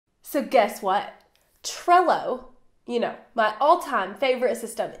So guess what? Trello, my all-time favorite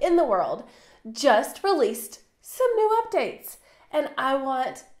system in the world, just released some new updates, and I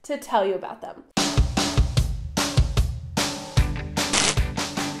want to tell you about them.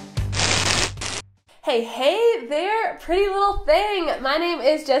 Hey there, pretty little thing. My name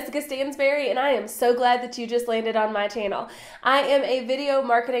is Jessica Stansberry, and I am so glad that you just landed on my channel. I am a video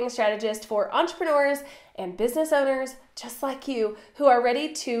marketing strategist for entrepreneurs and business owners just like you who are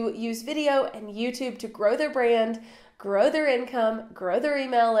ready to use video and YouTube to grow their brand, grow their income, grow their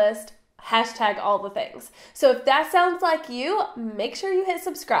email list, hashtag all the things. So if that sounds like you, make sure you hit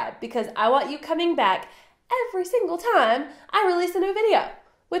subscribe because I want you coming back every single time I release a new video,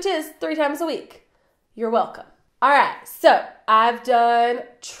 which is 3 times a week. You're welcome. All right, so I've done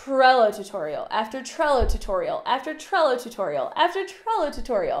Trello tutorial after Trello tutorial after Trello tutorial after Trello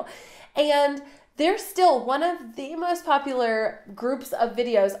tutorial, and they're still one of the most popular groups of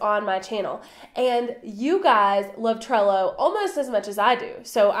videos on my channel, and you guys love Trello almost as much as I do,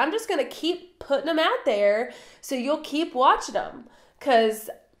 so I'm just going to keep putting them out there so you'll keep watching them, because,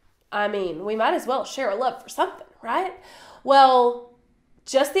 we might as well share a love for something, right? Well,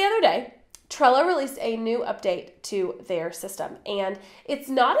 just the other day, Trello released a new update to their system, and it's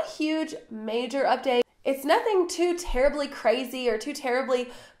not a huge major update. It's nothing too terribly crazy or too terribly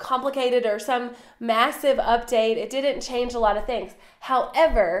complicated or some massive update. It didn't change a lot of things.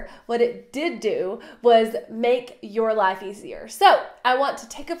 However, what it did do was make your life easier. So I want to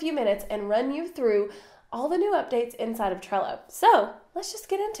take a few minutes and run you through all the new updates inside of Trello. So let's just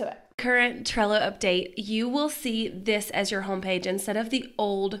get into it. Current Trello update, you will see this as your homepage instead of the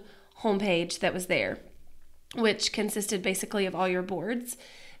old homepage that was there, which consisted basically of all your boards.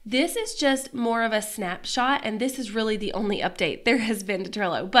 This is just more of a snapshot, and this is really the only update there has been to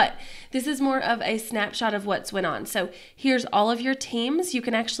Trello, but this is more of a snapshot of what's went on. So here's all of your teams. You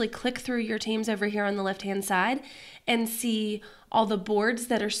can actually click through your teams over here on the left-hand side and see all the boards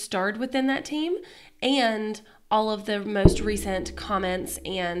that are starred within that team and all of the most recent comments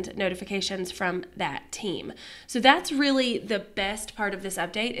and notifications from that team. So that's really the best part of this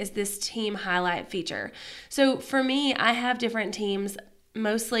update is this team highlight feature. So for me, I have different teams.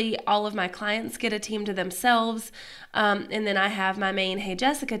 Mostly all of my clients get a team to themselves, and then I have my main Hey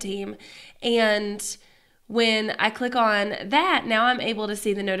Jessica team. And when I click on that, now I'm able to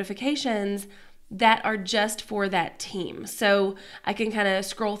see the notifications that are just for that team. So I can kind of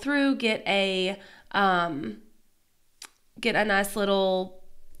scroll through, get a nice little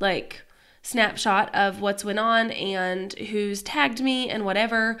snapshot of what's went on and who's tagged me and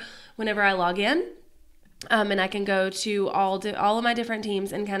whatever whenever I log in. And I can go to all of my different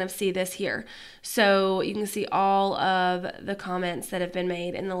teams and kind of see this here. So you can see all of the comments that have been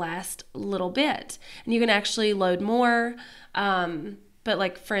made in the last little bit. And you can actually load more.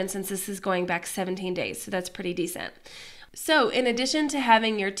 But for instance, this is going back 17 days. So that's pretty decent. So in addition to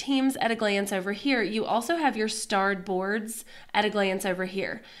having your teams at a glance over here, you also have your starred boards at a glance over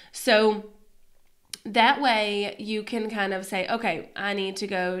here. So that way you can kind of say, okay, I need to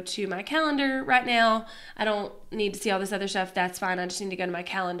go to my calendar right now. I don't need to see all this other stuff. That's fine. I just need to go to my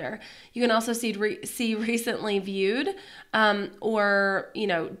calendar. You can also see recently viewed or,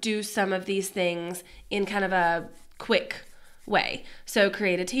 do some of these things in kind of a quick way. So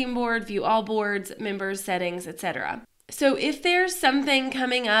create a team board, view all boards, members, settings, etc. So if there's something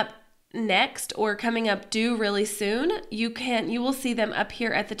coming up next or coming up due really soon, you will see them up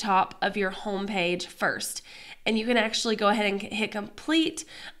here at the top of your home page first. And you can actually go ahead and hit complete.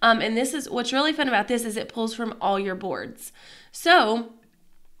 And this is what's really fun about this is it pulls from all your boards. So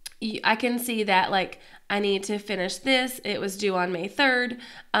I can see that I need to finish this. It was due on May 3rd.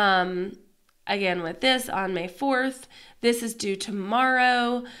 Again with this on May 4th. This is due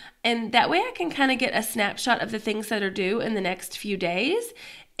tomorrow. And that way I can kind of get a snapshot of the things that are due in the next few days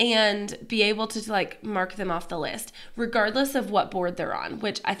and be able to mark them off the list, regardless of what board they're on,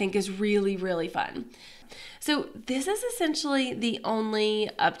 which I think is really, really fun. So this is essentially the only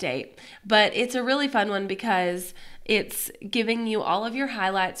update, but it's a really fun one because it's giving you all of your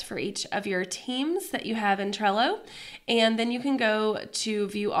highlights for each of your teams that you have in Trello, and then you can go to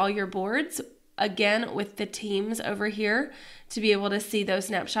view all your boards, again with the teams over here, to be able to see those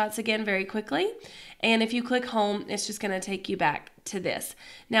snapshots again very quickly. And if you click home, it's just going to take you back to this.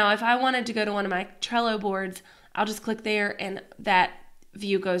 Now, if I wanted to go to one of my Trello boards, I'll just click there and that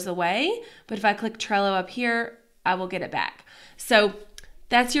view goes away. But if I click Trello up here, I will get it back. So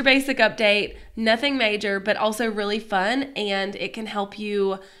that's your basic update. Nothing major, but also really fun, and it can help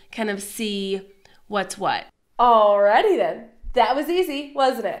you kind of see what's what. Alrighty then. That was easy,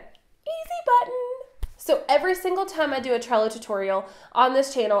 wasn't it? Easy button. So every single time I do a Trello tutorial on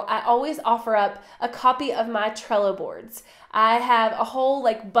this channel, I always offer up a copy of my Trello boards. I have a whole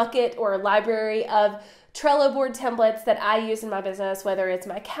bucket or library of Trello board templates that I use in my business, whether it's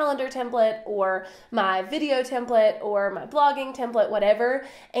my calendar template or my video template or my blogging template, whatever,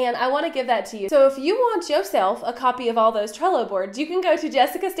 and I want to give that to you. So if you want yourself a copy of all those Trello boards, you can go to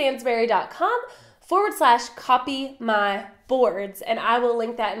jessicastansberry.com/copy my boards, and I will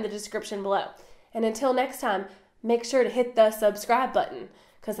link that in the description below. And until next time, make sure to hit the subscribe button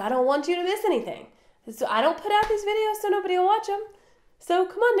because I don't want you to miss anything. So I don't put out these videos so nobody will watch them. So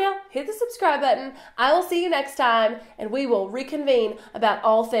come on now, hit the subscribe button. I will see you next time, and we will reconvene about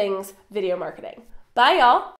all things video marketing. Bye, y'all.